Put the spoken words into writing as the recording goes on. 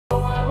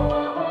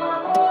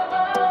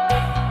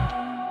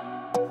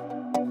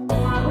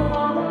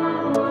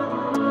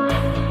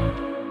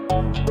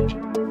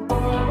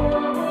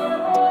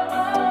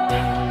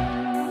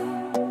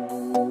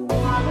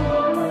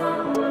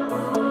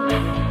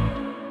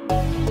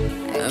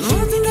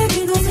모든 게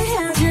그곳에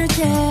헤어질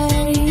때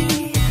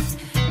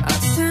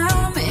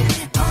tell me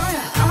oh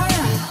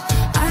yeah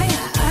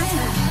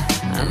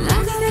난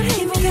그를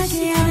행복하지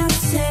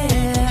않았지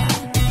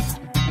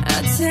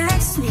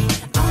text me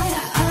oh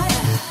yeah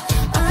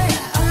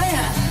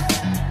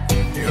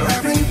Your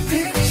every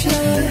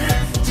picture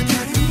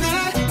지켜낸 내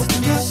모든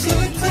것이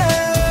돼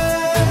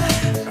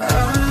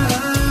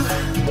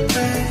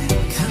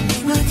Come be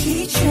my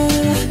teacher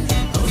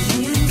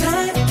오시는 날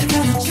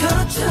다가는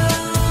켜줘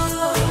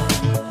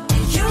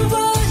You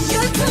want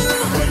you do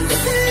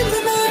Listen to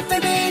me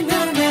baby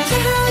너는 내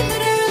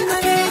하늘을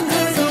나는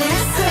너도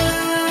했어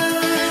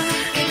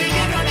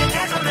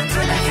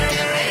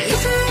이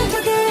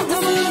생각에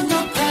너무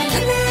높아 난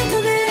내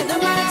눈에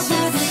너만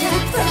찾고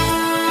싶어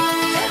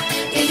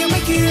Yeah you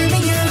make you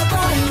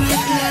boy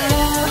with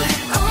love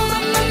Oh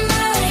my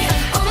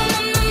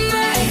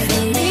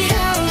baby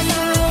how I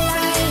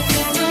like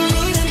I don't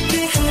need to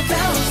be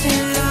about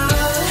your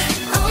love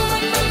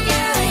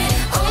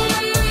Oh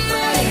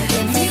my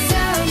give me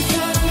some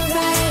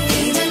right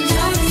even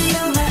though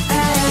you're my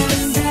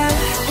eyes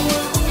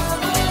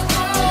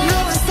No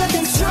it's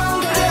nothing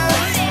stronger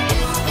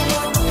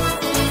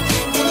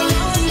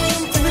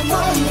than a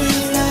boy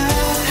with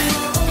love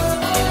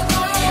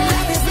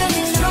Love is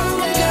nothing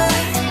stronger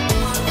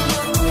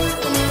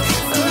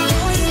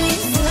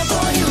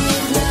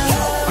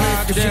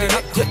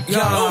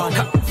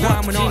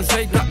남은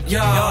인생가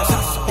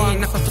사스비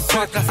나서서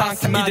찰까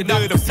상상이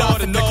들어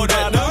버린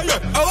노래는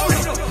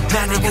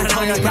나는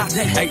그런 바지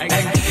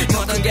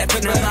모든 게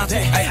드러나지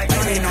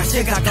우리는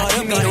시간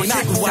걸음이로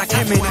나고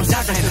시작해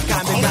남자가 해도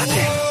가면 나지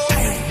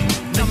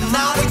너무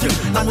나를 줄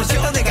아무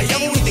시간 내가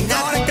영웅이 된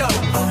나를 거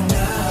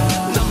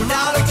너무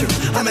나를 줄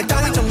하면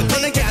따위 정도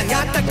되는 게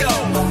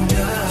아니었다고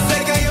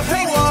세계의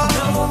회화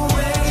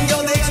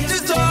연애가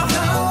늦어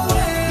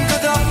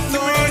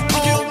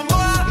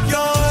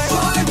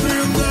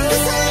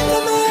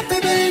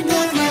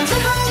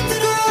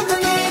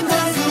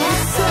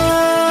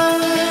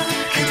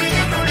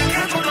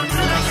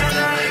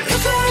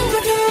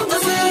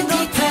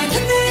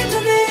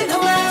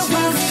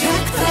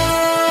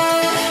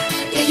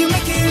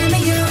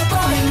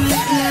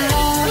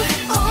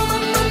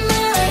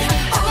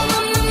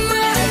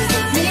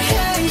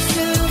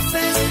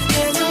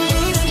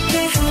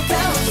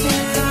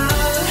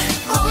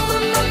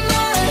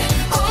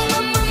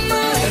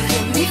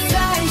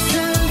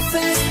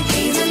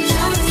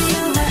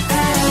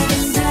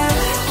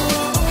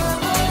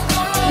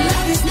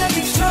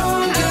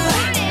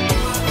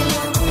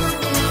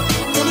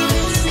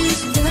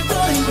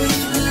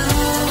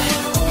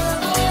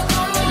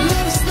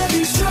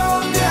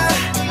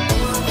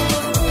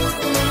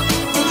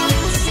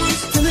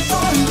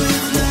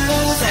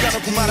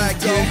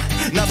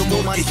나도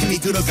몸안에 힘이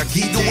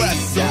들어가기도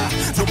했어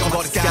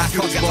녹아버릴까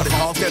커져버린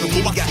헛대로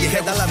무방하게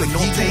해달라는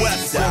놈도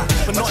했어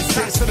너의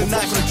세수는 날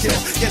그렇게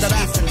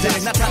깨달았을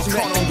때 나 다시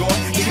걸어온 걸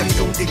네가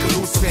좀 이끌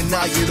우승의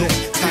나이로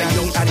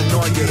타이밍이 아닌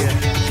너에게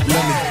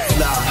Let me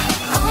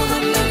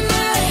fly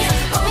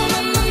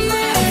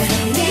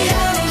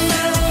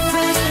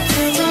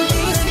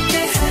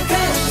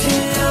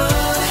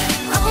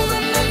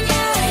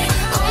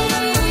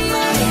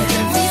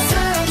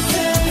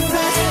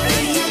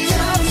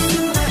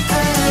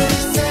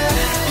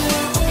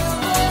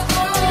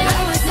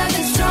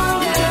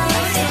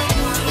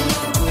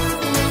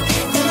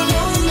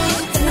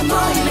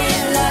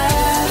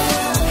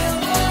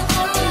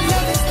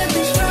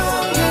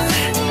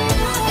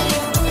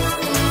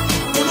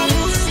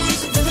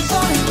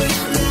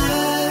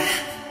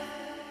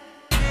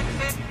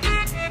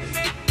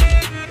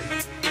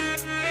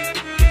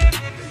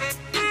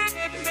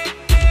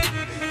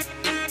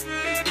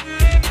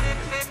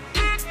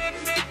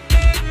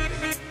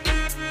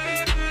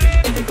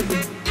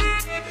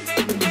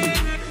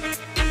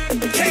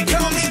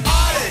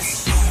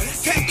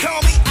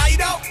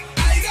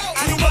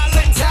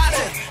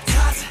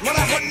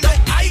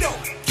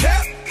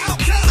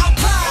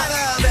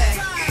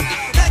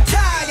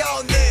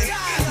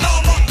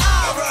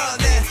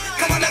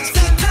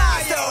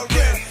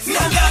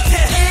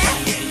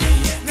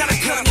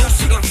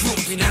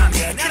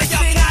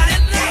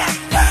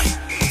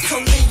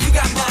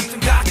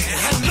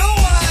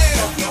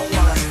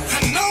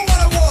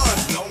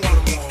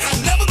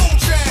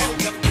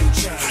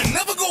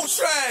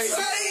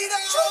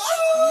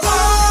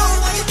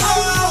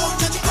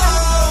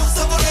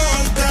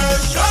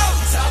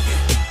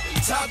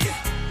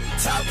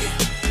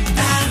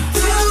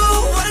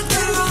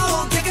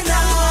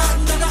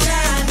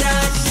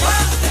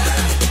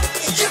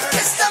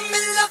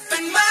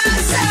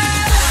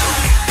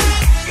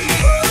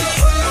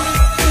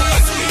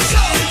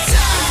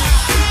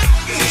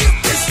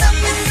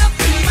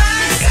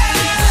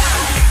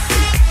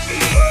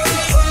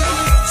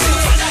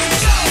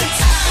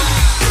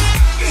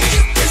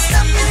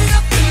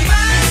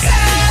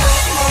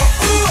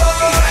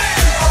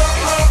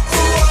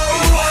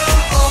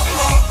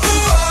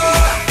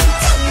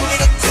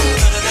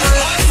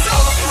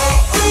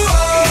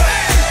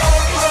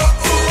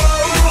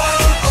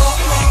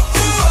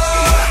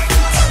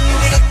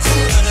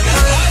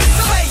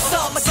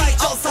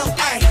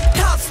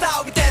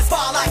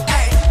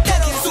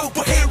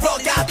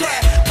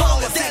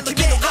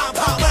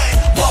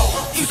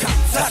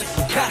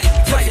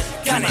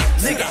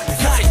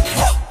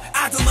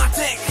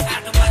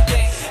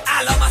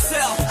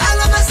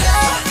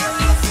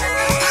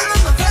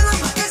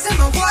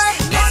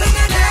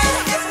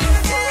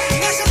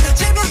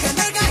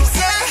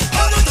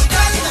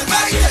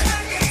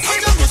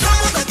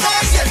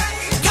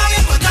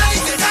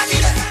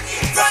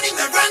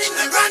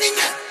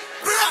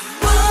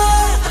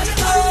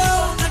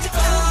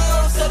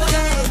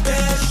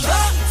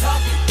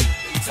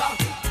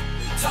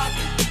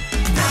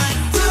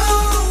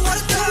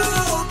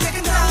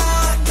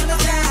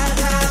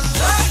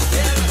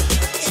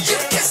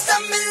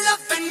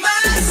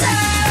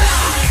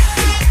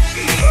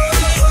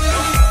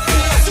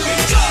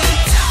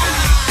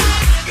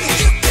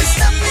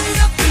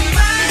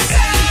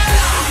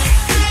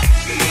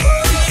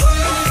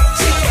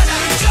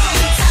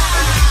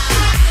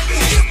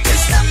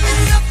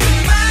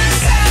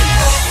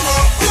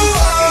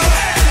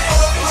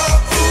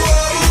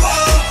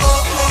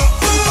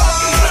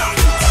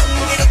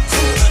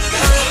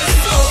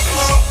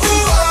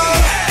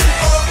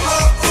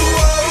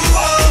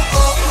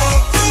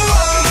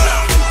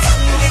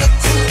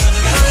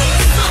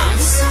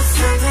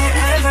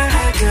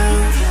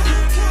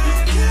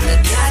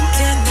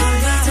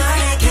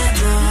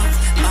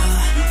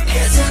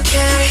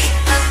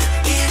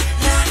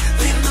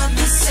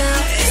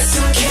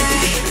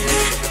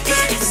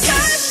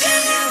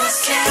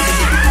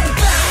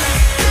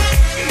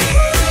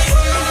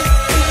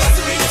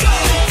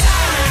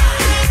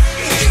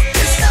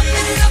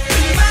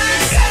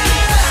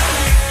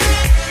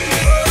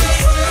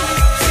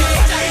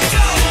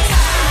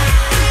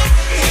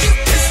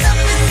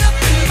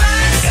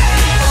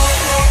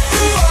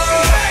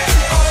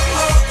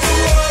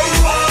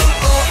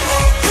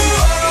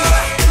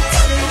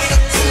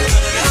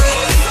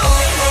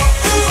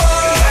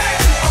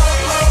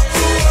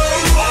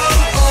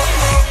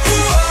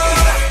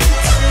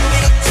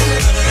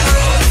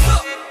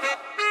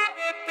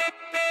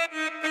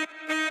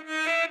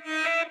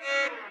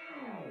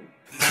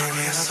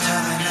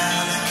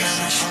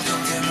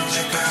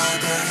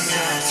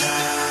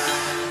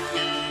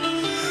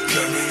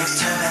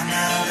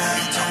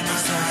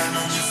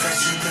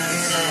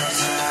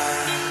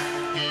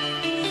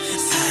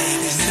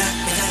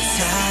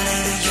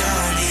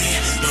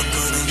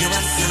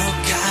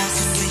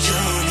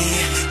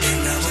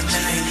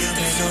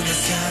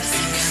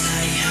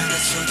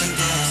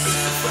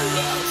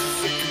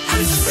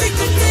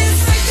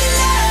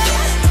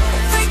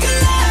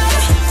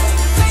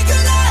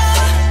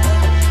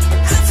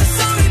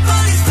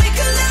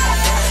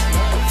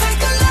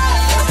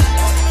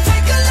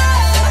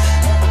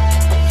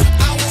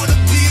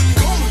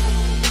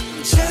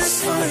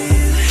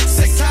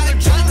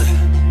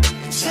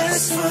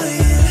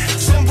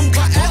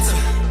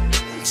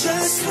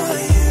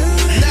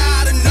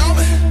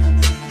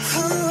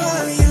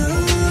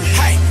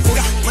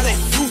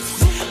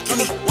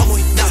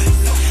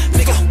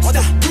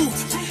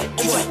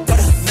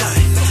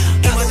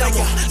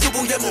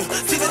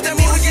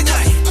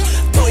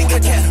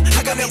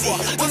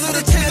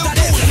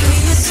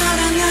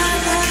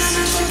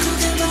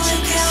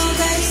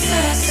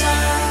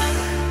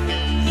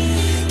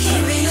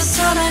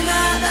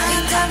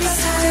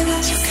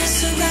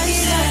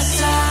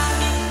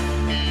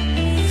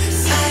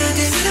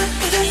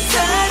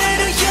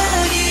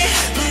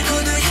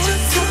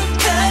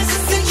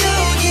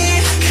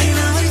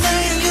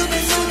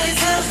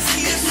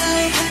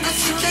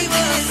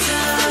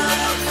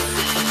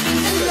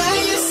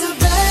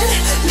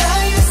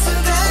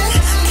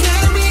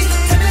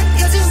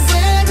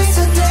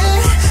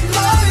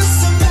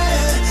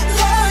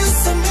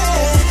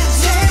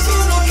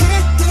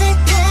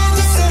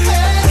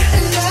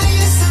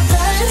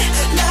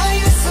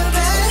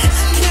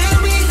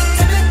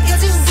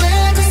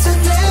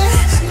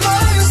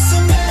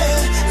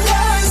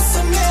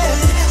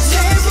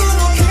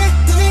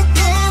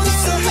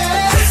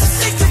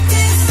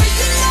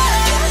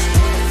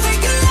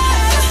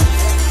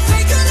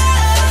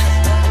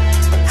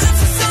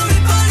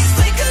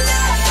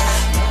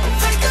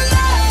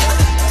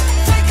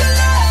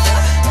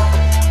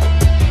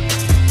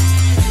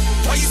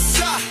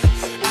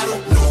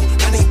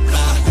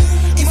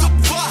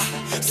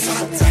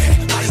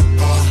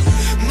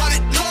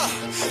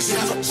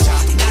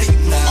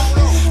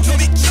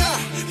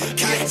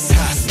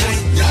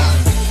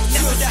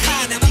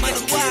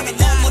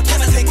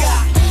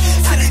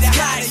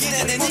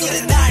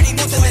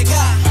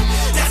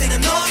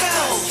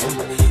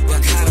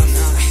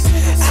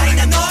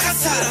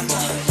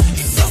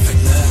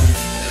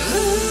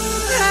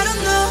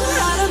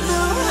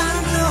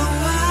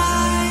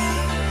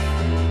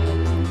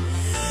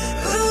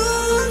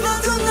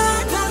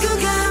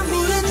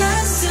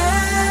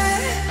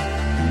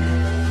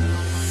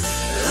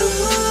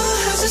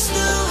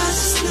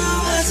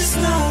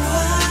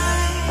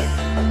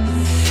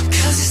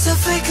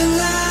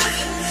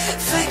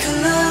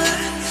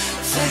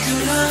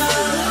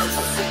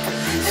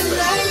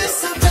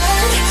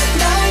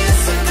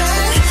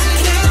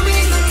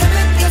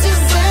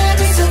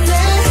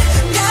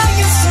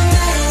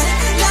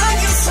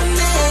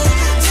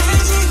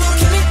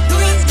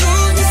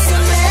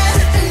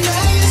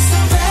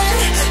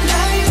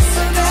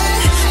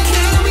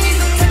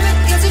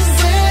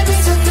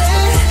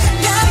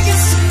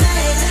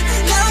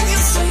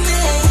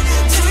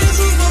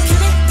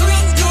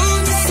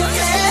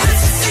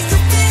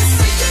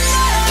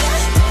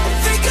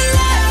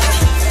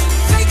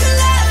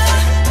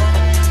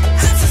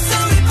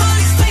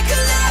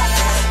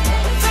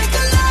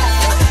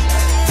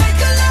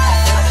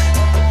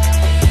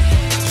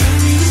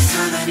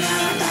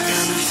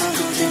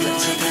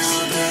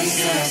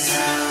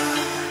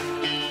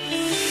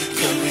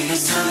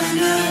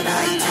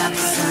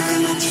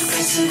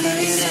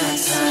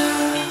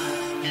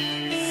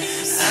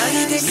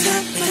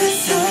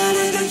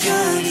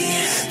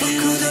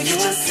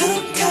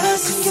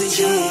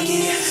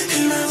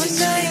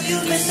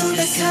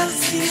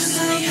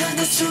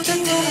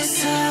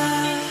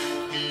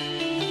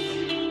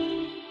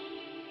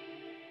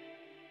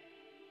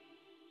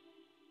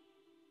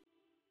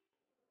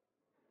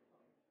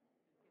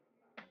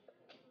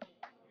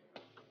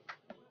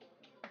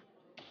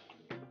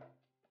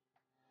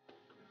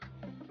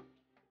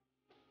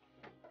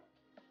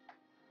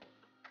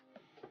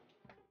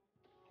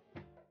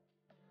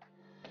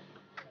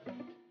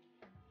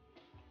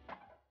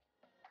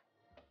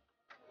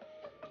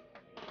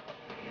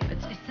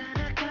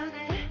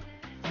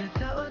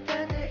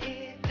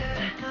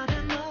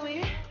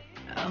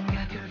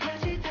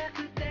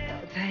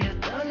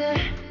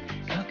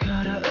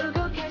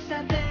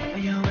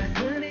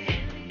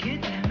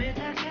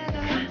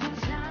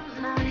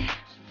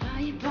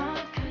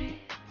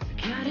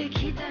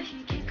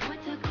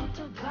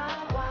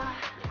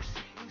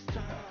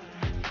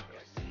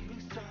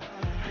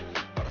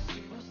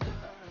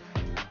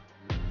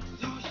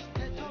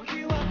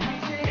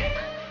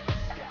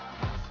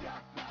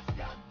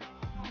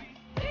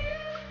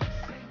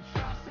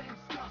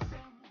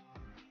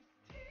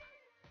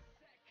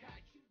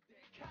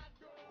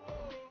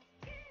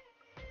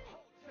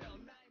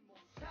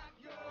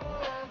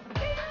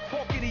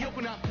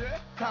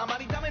たま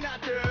にダメなっ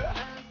て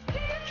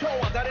今日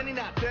は誰れに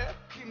なって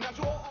君な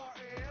情 RM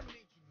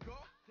に行こ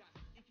う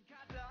生き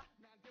方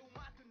なんてう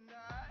まくな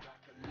いだ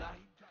から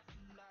ひたす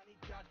らに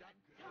ただ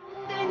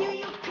でニュ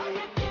ーヨーク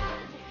や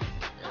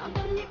ロン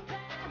ドンにパ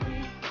リ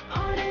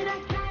俺ら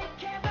さえ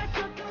行けば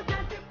どこだ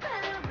ってパ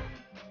リ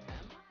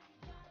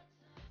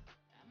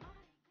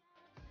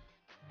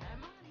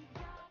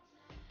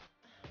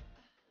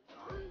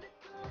飛んで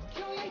東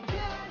京へ行け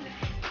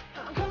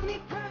ここに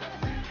パ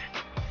リ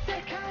世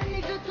界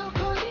中ど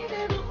こに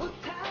でも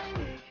歌い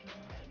に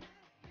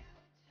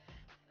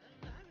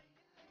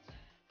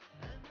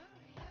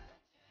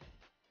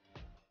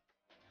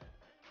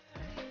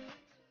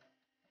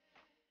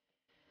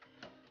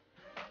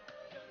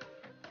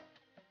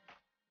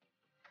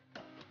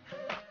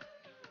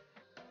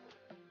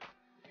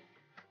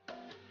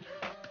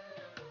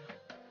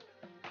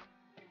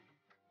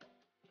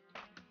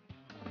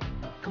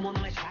Come on,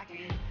 let's hack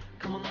it.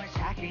 Come on, let's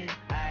hack it.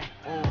 Ay,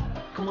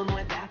 come on,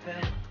 let's laugh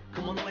it.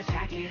 Come on, let's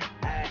hack it.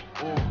 Ay,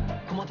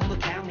 come on,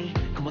 don't tell me.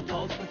 Come on,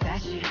 toast for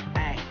sashi.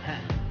 Ay,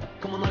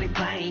 come on, let's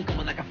playing. Come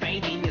on, like a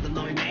fading. You don't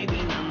know it,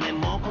 maybe. 何年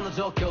もこの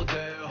状況で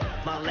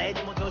まあレイ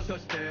ジも上昇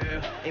して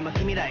今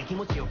君らへ気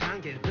持ちを関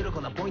係する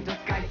このポイント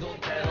使いそう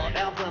ゼロ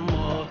エアプラン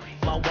も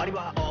まあ終わり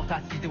はオフ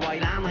察してはい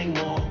らない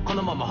もうこ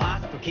のままファ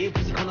ーストキープ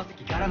しこの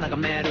席から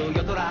眺める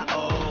夜空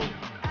を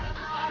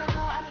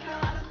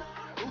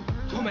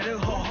止める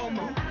方法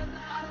も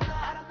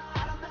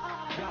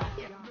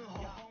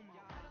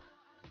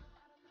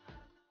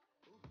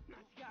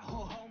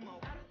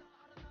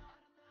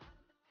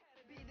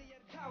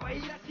可愛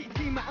らしい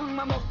自慢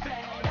はもうせい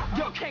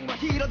条件は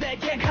ヒーローで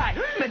限界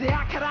メデ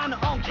ィアからの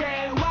恩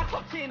恵はこ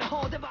っちの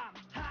方では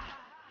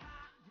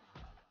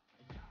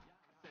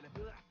セレ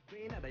ブラス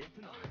ビーならや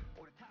つの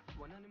俺たち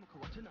は何も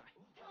変わってない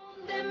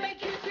でメ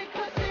キシコ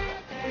シテ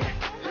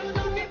ィル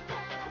ドミパ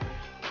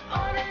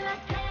俺ら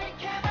さえ行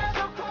けば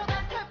どこだ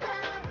ってパ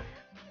リ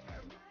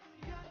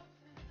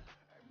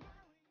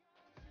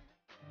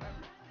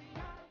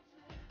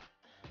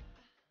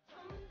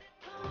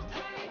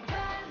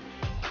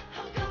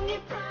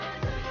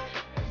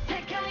世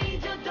界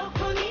中ど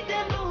こにで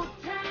も歌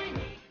いに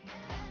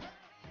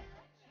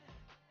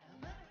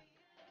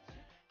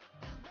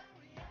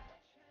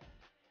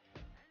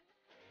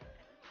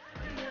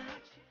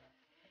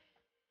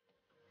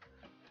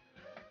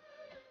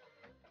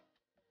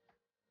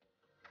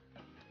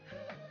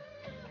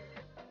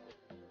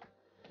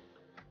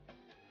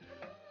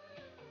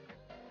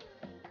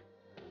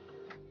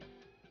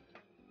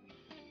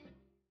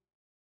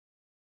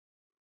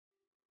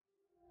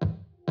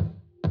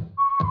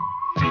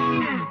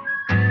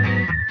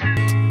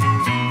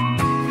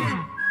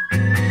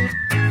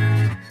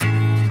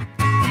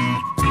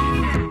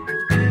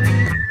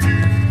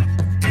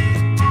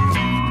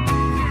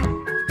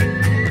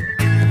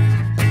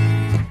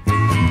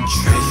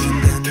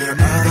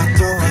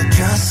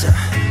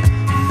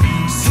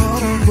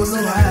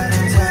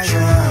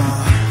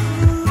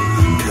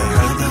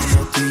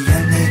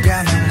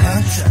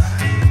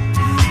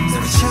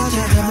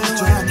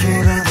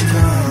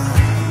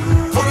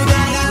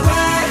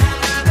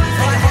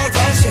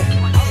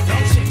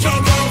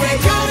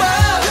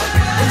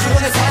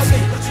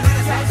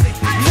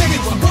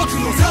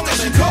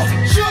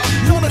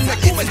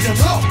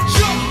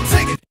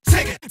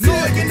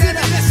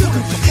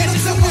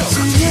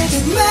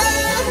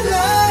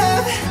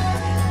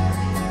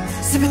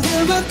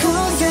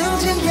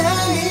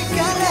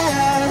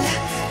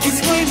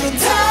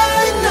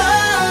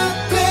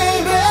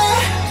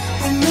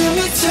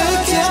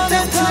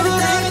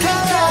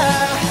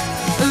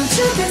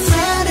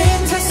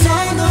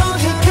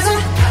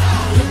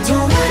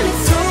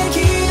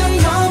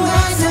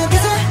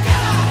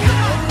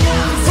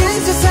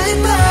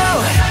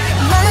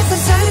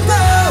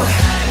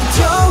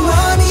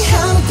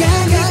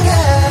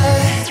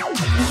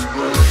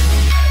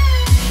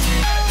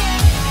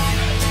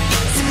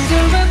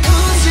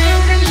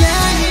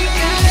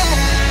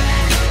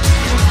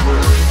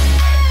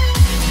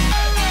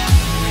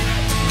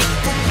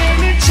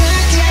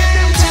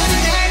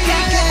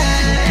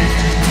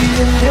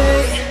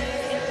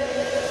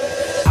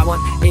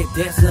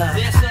This love,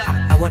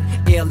 I want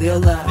ill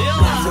love.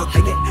 So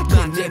되게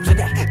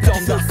간접하게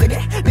좀 더 세게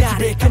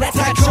나를 그래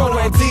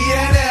달콤한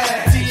DNA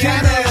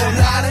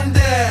나는데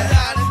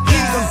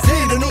이건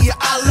세련이야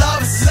I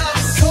love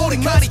it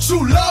코링만이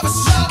true love it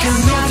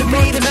그녀도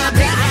매일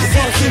나대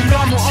서슴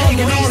너무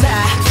엉겨내라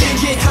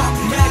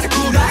신기한 매일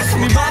구라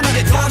숨이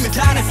많아내 덤을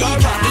타는 이봐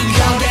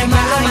이런 게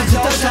말로만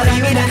듣던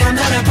사람이란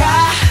남자나 봐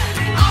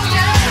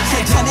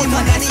세찬이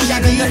만난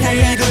이야기를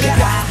해도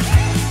가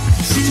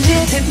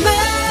신기해 my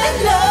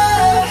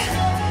love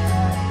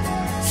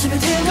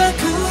수면대와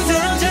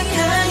구정장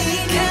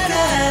하이가라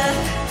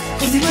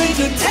인생을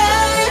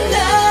좋다나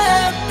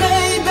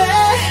baby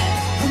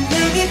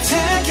분명히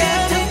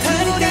차가운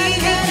불이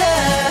가라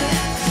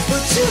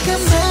우주가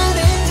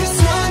말해줄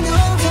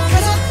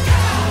선호가라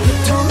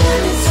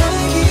동안의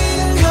설기는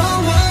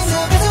거워서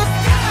가자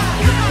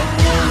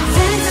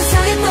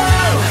세상에 뭐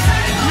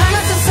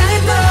나가서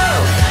살고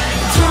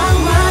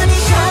동안이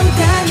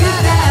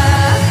한다그라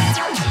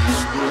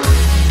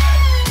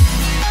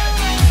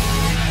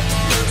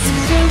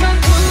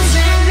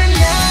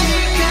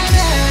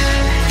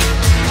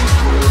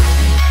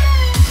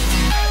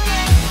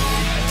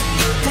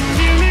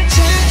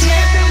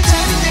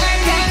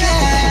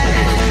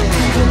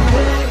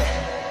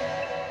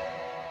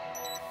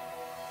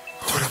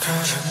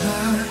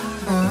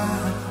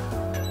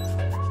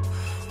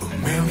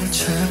운명을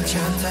찾아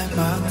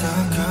닮았다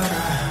걸어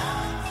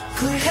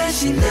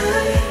후회하지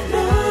말라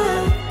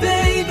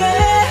baby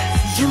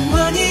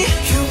영원히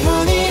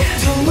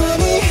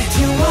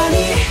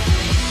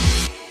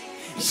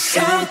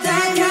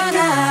쏟아가라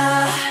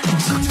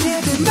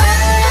손대지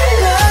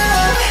말라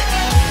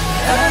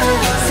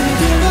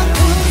새로운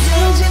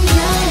부서진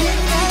나의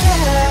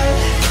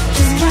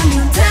기분은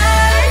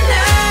달라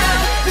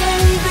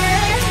baby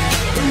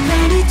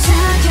나를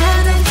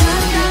찾아다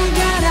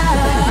떠나가라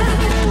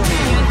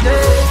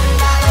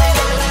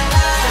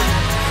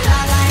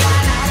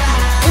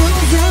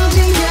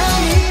부서진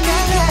나의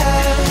나라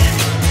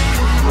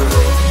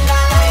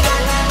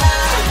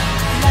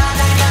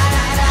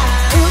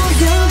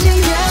부서진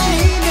나의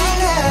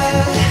나라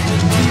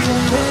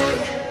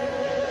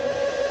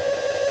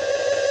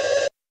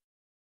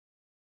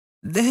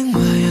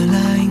냉와야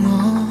라잉어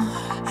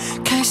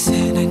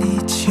갈색을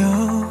잊죠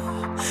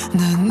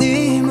난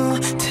네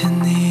못해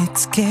네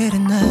つける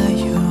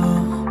나요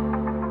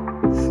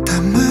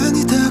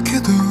가만히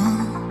닦여도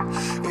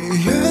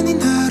이안이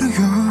나루요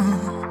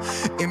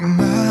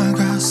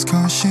이마가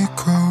少し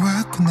怖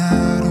く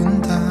なる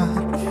んだ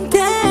で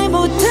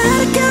も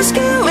誰か救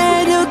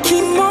える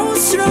気も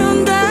する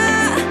んだ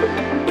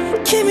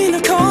君の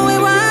声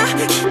は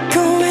聞こ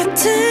え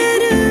て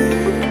る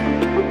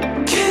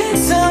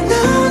계속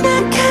너中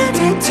で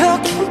時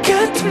が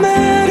止ま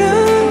る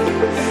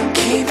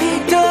君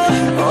と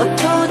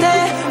音で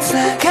つな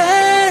が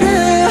る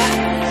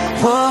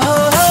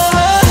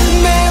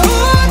目を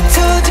閉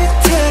じ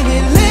てみ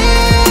れ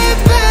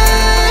ば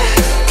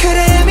暗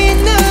闇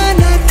の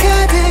中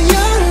で夜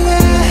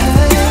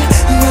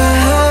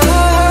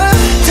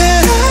照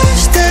らし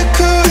てく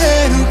れ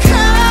るか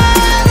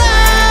ら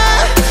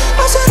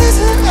恐れず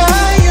歩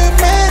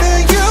める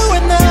You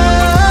and I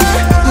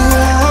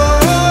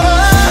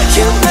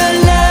You're my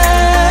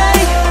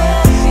light,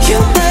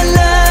 you're my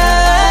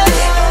light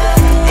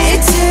い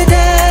つだ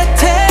っ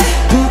て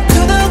僕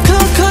の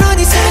心に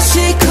差し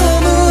込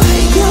む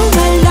You're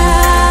my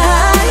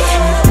light,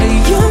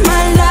 you're my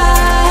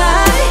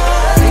light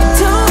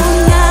ど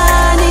んな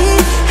に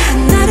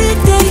離れ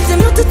ていて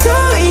も届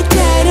いて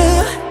る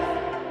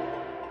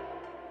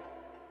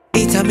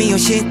痛みを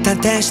知った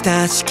天使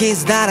たち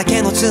傷だら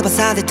けの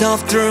翼で飛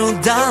ぶ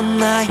Through the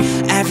night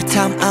Every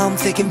time I'm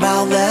thinking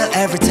about love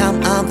Every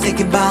time I'm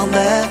thinking about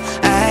love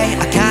ay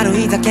明る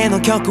いだけの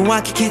曲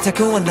は聴きた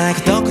くはない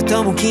孤独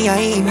と向き合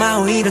い今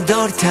を彩り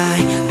た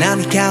い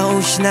何かを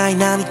失い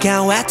何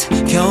かを得て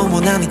今日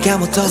も何か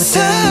求めてそ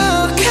う変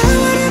わ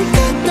る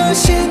ことを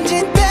信じ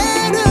て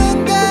る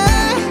んだ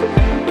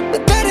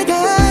誰だ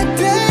って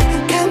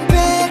完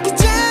璧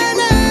じゃ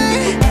な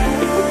い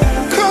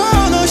こ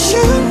の瞬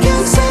間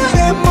さ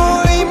えも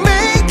意味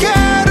が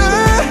ある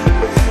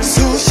そ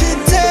し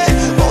て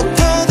音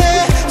で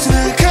つな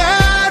が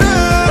る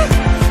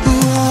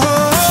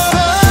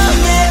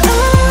目を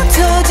閉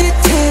じ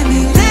てみ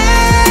れ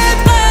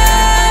ば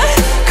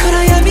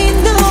暗闇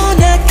の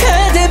中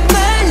で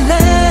My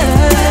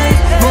light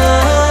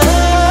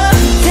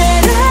照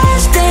ら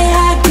して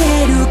あげ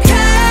るか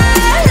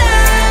ら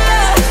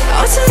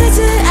恐れ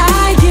ず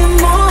歩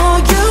も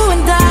う You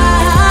and I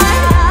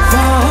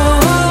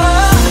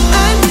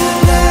I'm your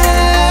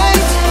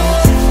light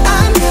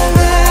I'm your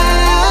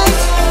light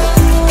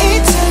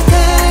いつだ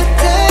っ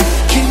て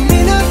君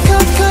の心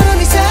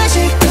に差し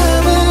込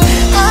む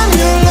I'm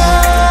your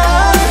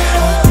life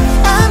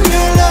I'm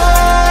your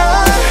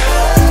life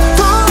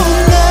どん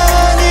な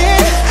に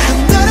離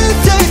れ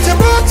ていて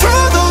も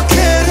届け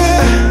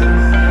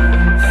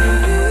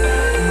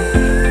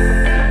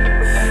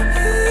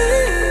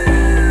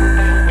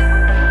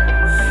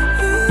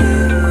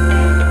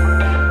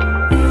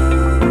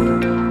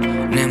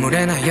眠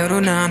れない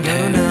夜なんて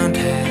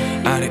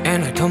ありえ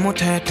ないと思って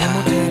た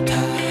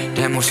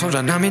でも空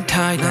波み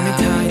たいだ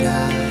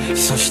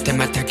そして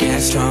また Get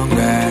stronger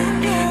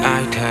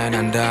相手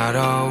なんだ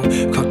ろう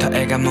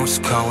答えがもう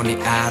そこに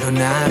ある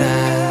な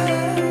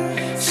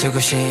らすぐ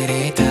知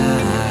りたい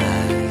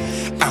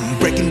I'm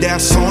breaking down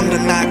そん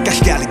な中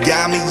光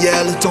が見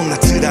えるどんな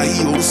辛い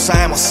夜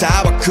さえも朝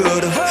は来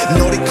る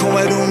乗り越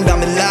えるんだ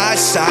未来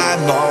さえ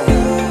も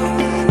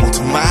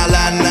止ま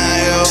らな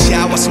いよ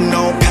幸せ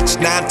の価値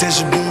なんて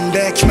自分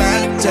で決まっ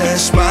て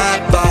しまえ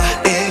ば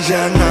いいじ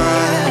ゃな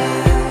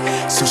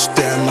いそし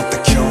てまた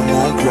今日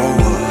も grow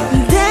up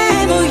で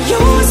も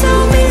弱さ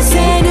を見せ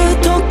る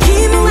時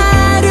もあ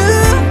る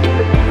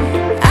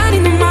あり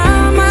の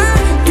まま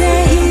で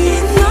い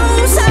いの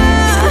さ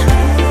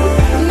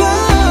も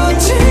う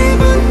自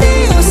分に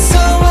嘘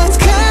はつ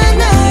か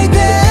ないで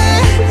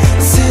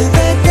全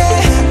て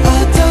音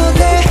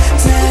でつ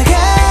なが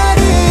る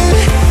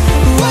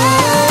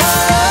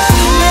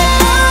目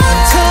を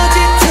閉じ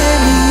て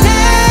みれ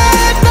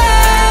ば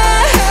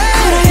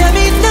暗闇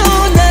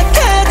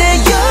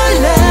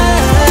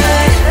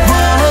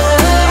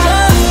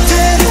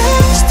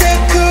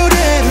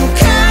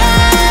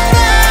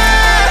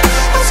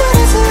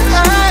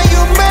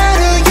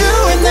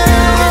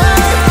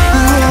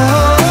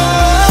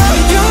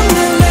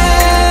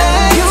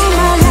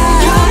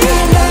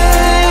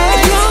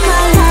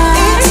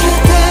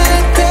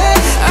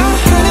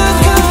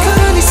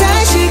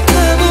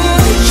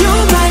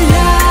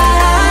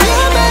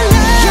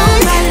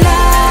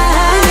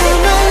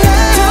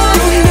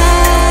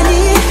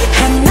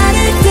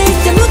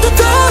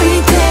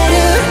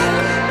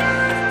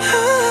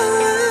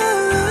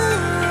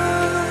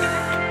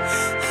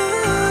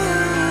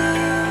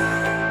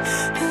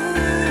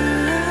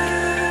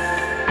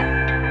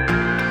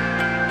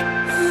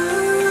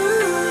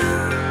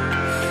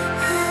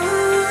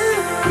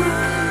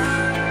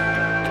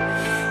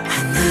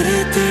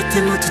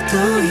ても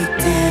届い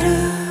てる